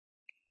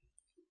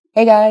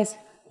Hey guys,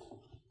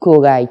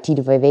 cool guy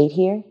T258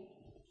 here,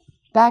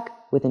 back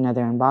with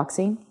another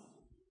unboxing,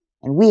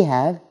 and we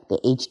have the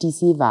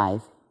HTC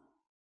Vive.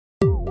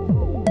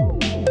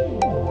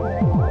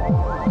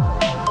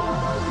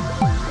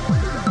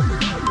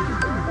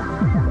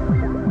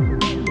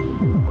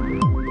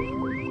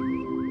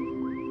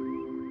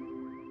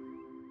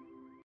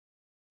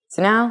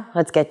 So now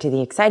let's get to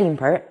the exciting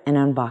part and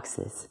unbox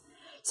this.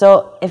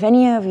 So if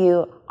any of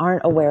you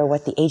aren't aware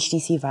what the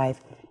HTC Vive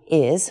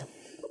is,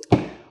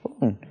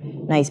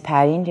 nice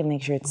padding to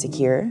make sure it's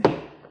secure.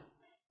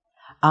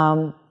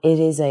 It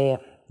is a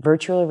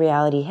virtual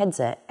reality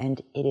headset,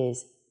 and it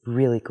is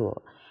really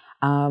cool.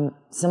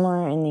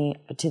 Similar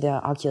to the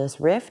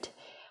Oculus Rift,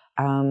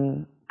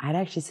 I'd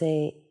actually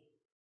say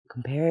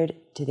compared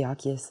to the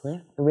Oculus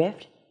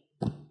Rift,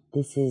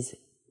 this is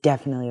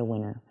definitely a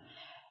winner.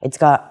 It's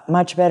got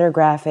much better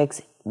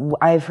graphics.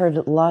 I've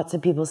heard lots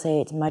of people say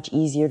it's much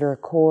easier to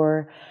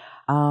record.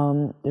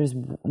 There's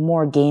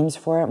more games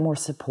for it, more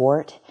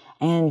support,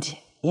 and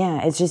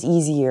yeah, it's just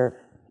easier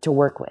to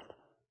work with.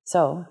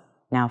 So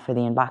now for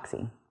the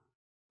unboxing.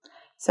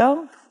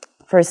 So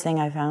first thing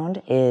I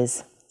found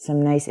is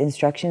some nice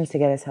instructions to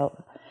get us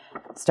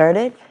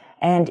started.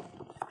 And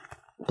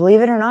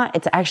believe it or not,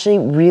 it's actually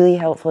really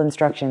helpful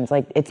instructions.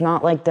 Like, it's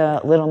not like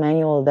the little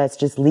manual that's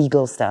just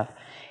legal stuff.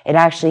 It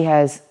actually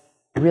has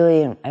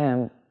really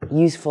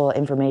useful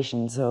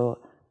information. So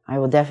I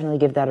will definitely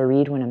give that a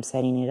read when I'm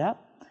setting it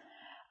up.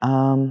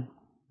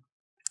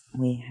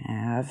 We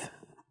have,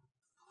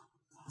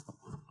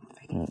 if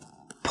I can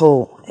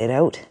pull it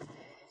out.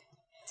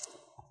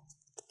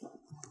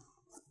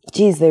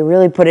 Geez, they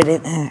really put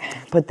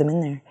them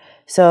in there.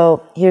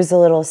 So here's a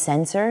little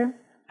sensor.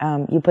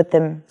 You put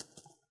them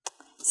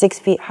 6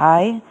 feet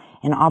high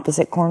in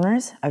opposite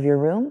corners of your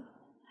room,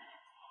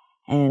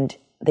 and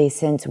they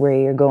sense where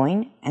you're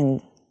going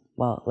and,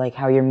 well, like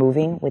how you're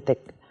moving with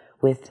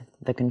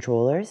the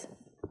controllers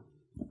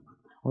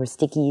or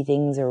sticky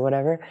things or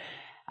whatever.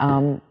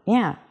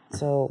 Yeah,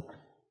 so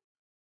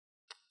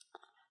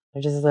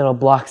they're just little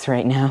blocks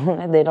right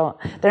now.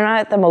 They're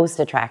not the most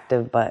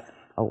attractive, but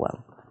oh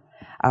well.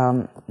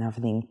 Now for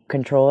the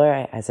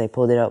controller, as I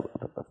pulled it out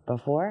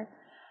before,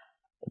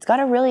 it's got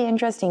a really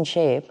interesting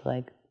shape,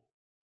 like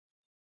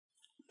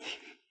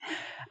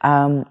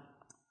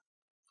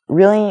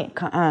really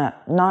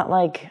not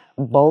like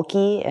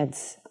bulky.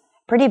 It's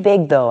pretty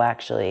big though,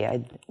 actually,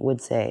 I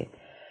would say.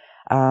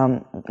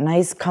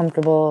 Nice,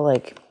 comfortable,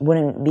 like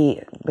wouldn't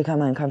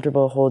become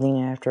uncomfortable holding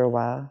it after a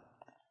while.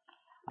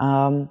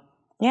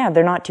 Yeah,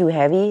 they're not too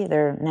heavy.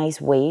 They're nice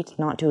weight,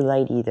 not too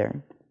light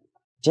either.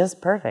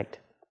 Just perfect.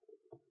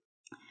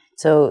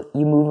 So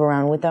you move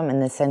around with them and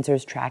the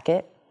sensors track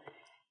it.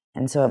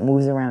 And so it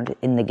moves around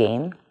in the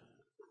game.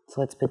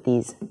 So let's put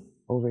these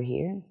over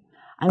here.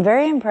 I'm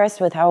very impressed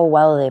with how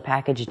well they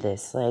packaged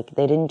this. Like,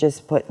 they didn't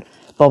just put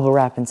bubble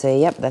wrap and say,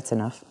 yep, that's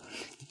enough.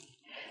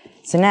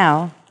 So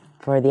now,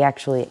 for the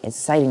actually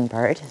exciting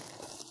part.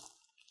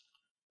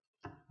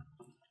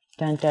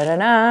 Dun dun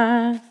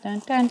dun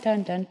dun dun dun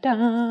dun dun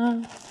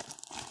dun.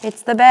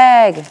 It's the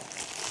bag.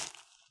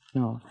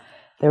 No,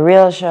 the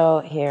real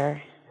show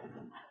here,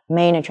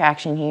 main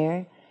attraction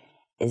here,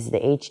 is the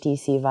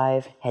HTC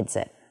Vive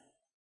headset.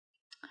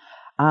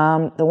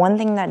 The one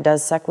thing that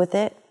does suck with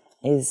it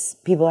is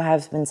people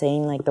have been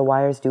saying, like, the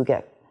wires do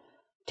get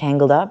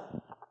tangled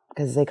up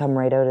because they come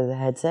right out of the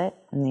headset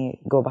and they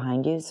go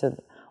behind you. So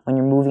when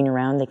you're moving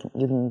around,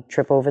 you can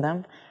trip over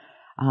them.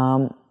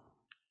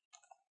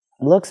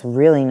 Looks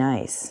really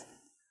nice.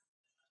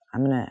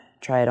 I'm gonna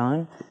try it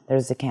on.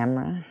 There's the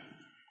camera.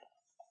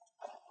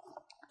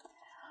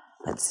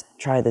 Let's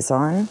try this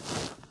on.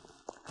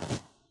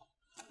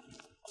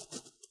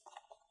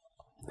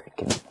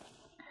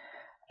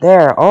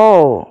 There,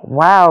 oh,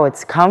 wow,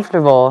 it's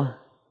comfortable.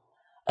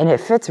 And it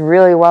fits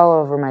really well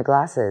over my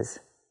glasses.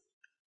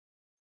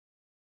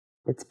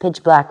 It's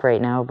pitch black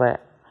right now,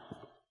 but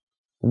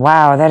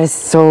wow, that is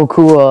so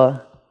cool.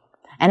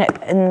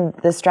 And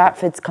the strap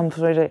fits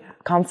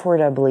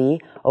comfortably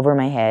over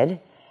my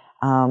head.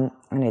 And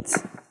it's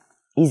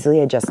easily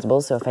adjustable,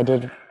 so if I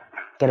did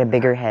get a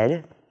bigger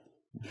head,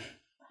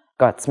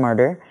 got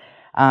smarter.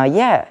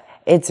 Yeah,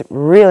 it's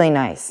really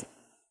nice.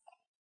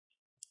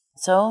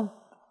 So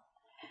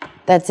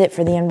that's it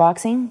for the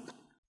unboxing.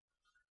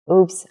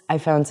 Oops, I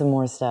found some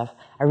more stuff.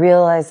 I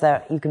realized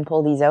that you can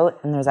pull these out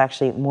and there's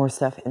actually more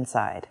stuff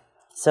inside.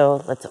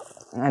 So let's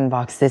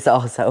unbox this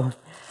also.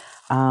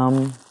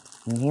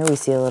 And here we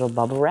see a little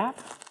bubble wrap.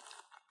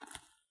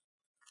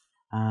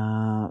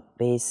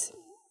 Base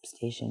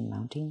station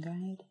mounting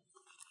guide.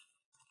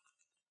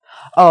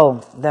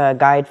 Oh, the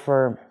guide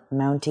for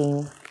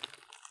mounting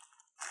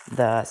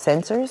the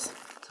sensors.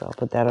 So I'll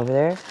put that over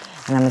there.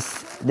 And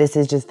this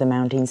is just the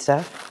mounting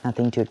stuff,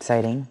 nothing too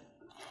exciting.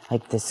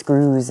 Like the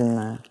screws and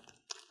the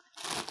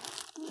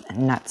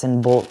nuts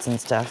and bolts and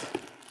stuff.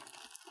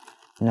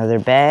 Another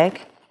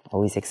bag,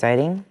 always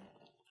exciting.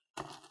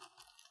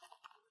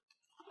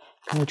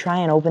 Can we try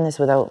and open this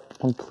without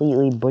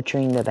completely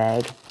butchering the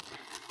bag?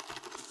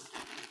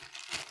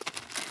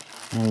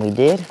 And we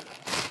did.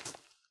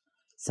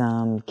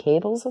 some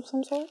cables of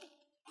some sort.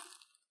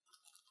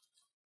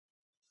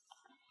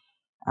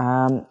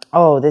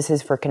 Oh, this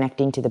is for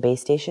connecting to the base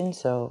station.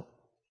 So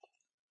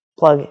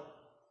plug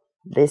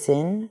this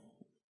in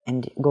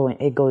and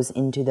it goes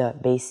into the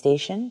base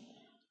station.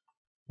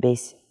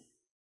 Where's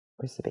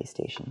the base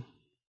station?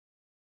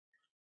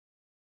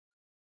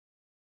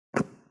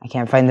 I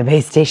can't find the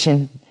base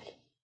station.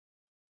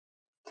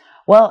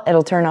 Well,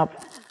 it'll turn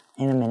up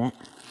in a minute.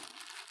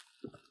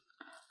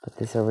 Put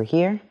this over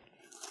here.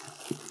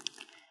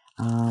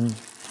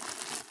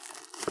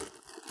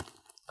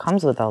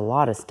 Comes with a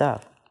lot of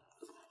stuff.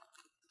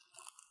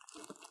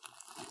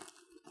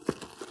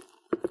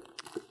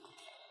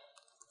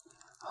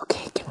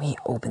 Okay, can we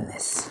open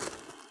this?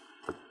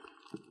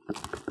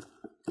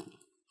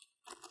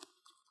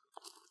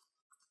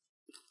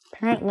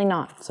 Apparently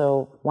not,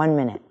 so 1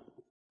 minute.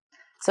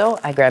 So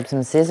I grabbed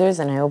some scissors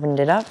and I opened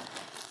it up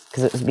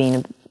because it was being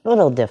a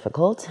little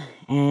difficult,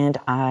 and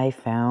I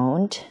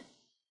found,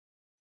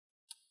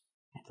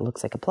 it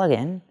looks like a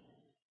plug-in.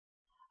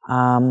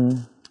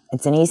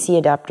 It's an AC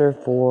adapter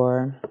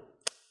for,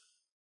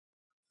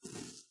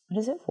 what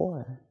is it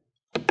for?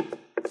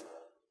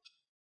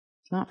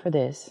 It's not for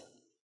this.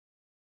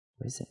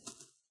 What is it?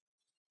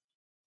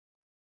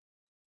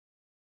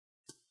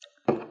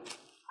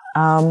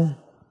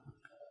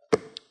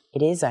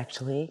 It is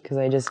actually, because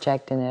I just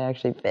checked and it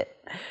actually fit.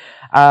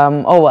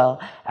 Oh well.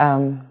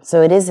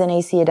 So it is an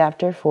AC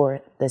adapter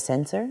for the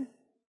sensor,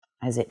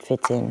 as it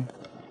fits in.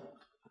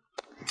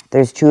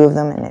 There's 2 of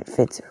them and it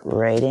fits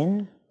right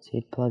in. So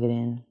you'd plug it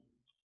in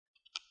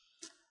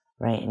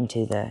right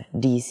into the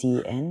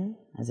DCN,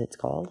 as it's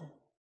called.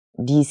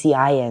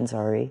 DCIN,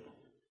 sorry.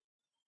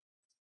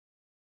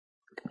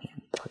 Come here,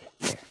 plug it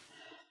there.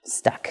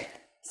 Stuck.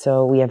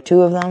 So we have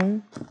 2 of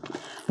them.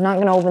 I'm not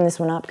going to open this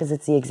one up because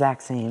it's the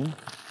exact same.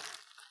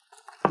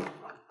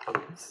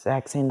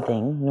 Exact same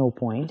thing, no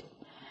point.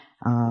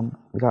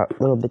 We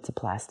got little bits of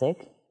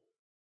plastic.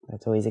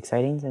 That's always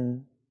exciting,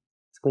 some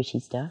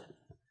squishy stuff.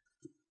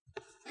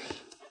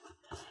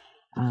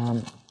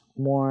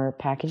 More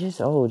packages.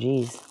 Oh,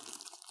 geez.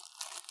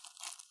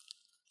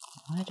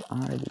 What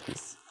are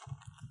these?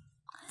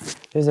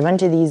 There's a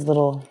bunch of these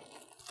little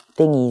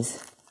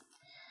thingies.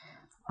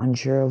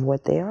 Unsure of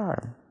what they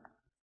are.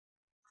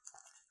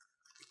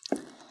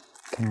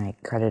 Can I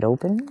cut it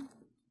open?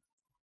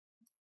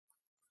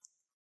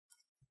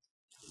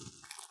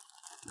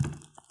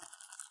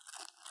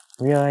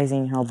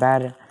 Realizing how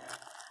bad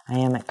I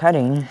am at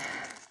cutting,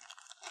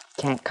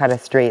 can't cut a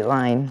straight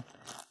line.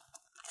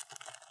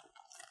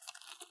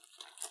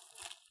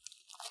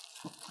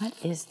 What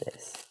is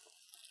this?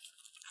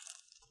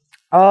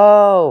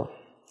 Oh,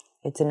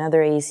 it's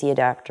another AC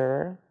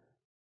adapter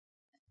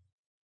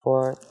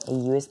for a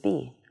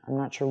USB. I'm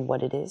not sure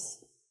what it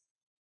is.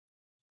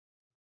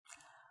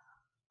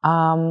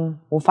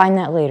 We'll find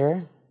that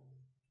later.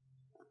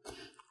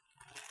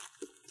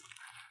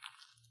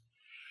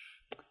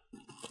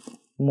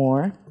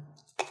 More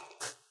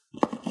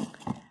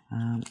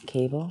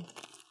cable.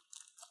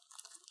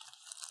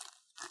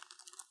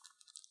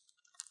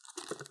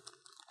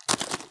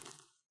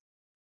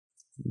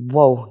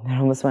 Whoa, that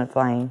almost went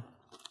flying.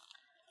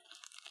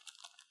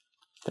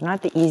 They're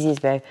not the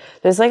easiest bag.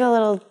 There's like a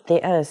little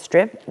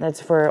strip that's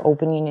for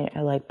opening it,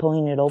 like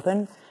pulling it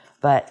open,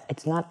 but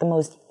it's not the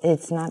most,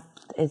 it's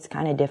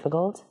kind of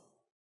difficult.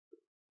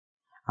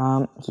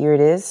 Here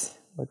it is.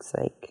 Looks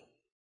like.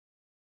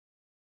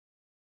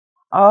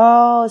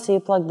 Oh, so you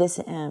plug this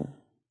in.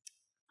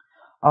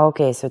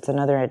 Okay, so it's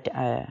another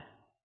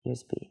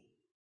USB.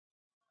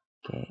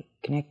 Okay,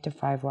 connect to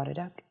 5-watt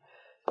adapter.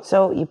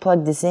 So you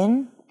plug this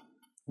in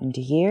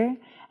into here,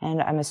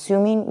 and I'm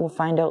assuming we'll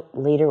find out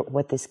later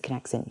what this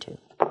connects into.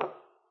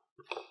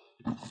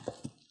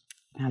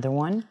 Another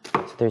one.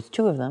 So there's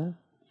 2 of them.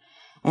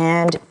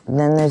 And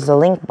then there's the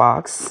link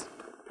box,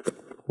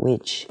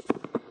 which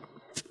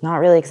not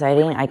really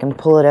exciting. I can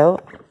pull it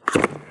out.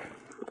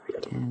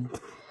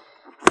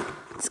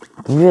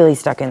 It's really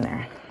stuck in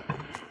there.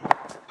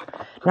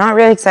 Not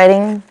really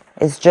exciting.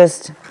 It's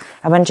just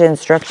a bunch of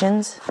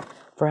instructions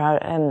for how,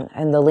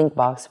 and the link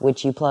box,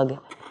 which you plug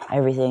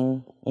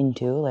everything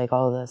into, like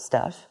all the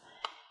stuff.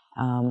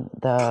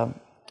 The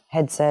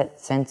headset,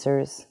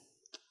 sensors,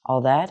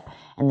 all that,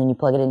 and then you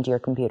plug it into your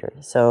computer.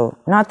 So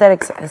not that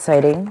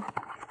exciting.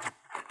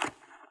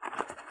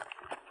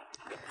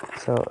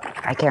 So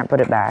I can't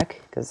put it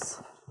back,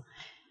 because,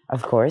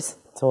 of course,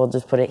 so we'll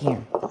just put it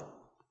here.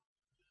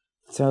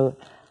 So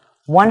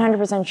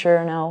 100%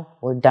 sure now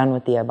we're done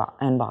with the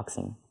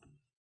unboxing.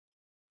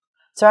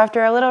 So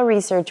after a little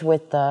research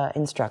with the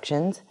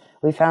instructions,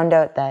 we found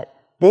out that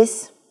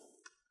this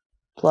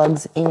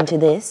plugs into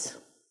this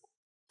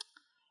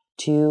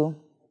to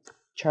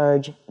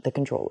charge the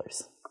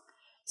controllers.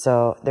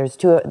 So there's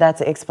 2, that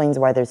explains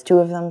why there's 2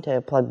 of them,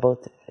 to plug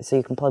both, so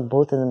you can plug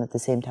both of them at the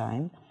same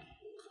time.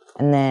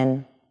 And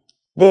then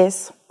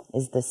this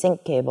is the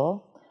sync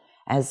cable,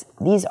 as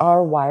these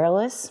are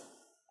wireless,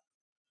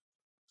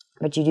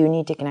 but you do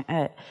need to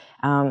connect,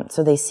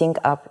 so they sync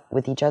up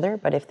with each other,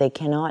 but if they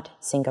cannot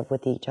sync up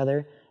with each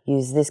other,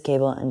 use this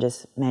cable and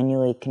just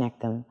manually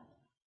connect them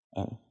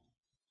in.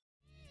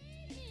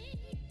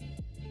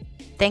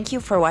 Thank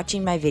you for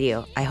watching my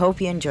video. I hope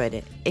you enjoyed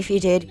it. If you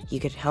did, you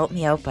could help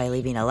me out by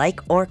leaving a like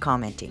or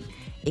commenting.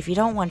 If you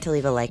don't want to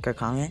leave a like or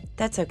comment,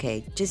 that's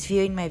okay. Just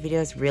viewing my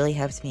videos really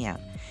helps me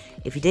out.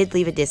 If you did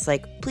leave a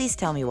dislike, please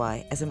tell me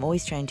why, as I'm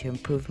always trying to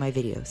improve my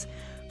videos.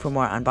 For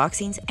more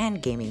unboxings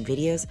and gaming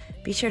videos,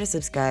 be sure to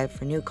subscribe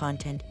for new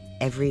content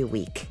every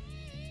week.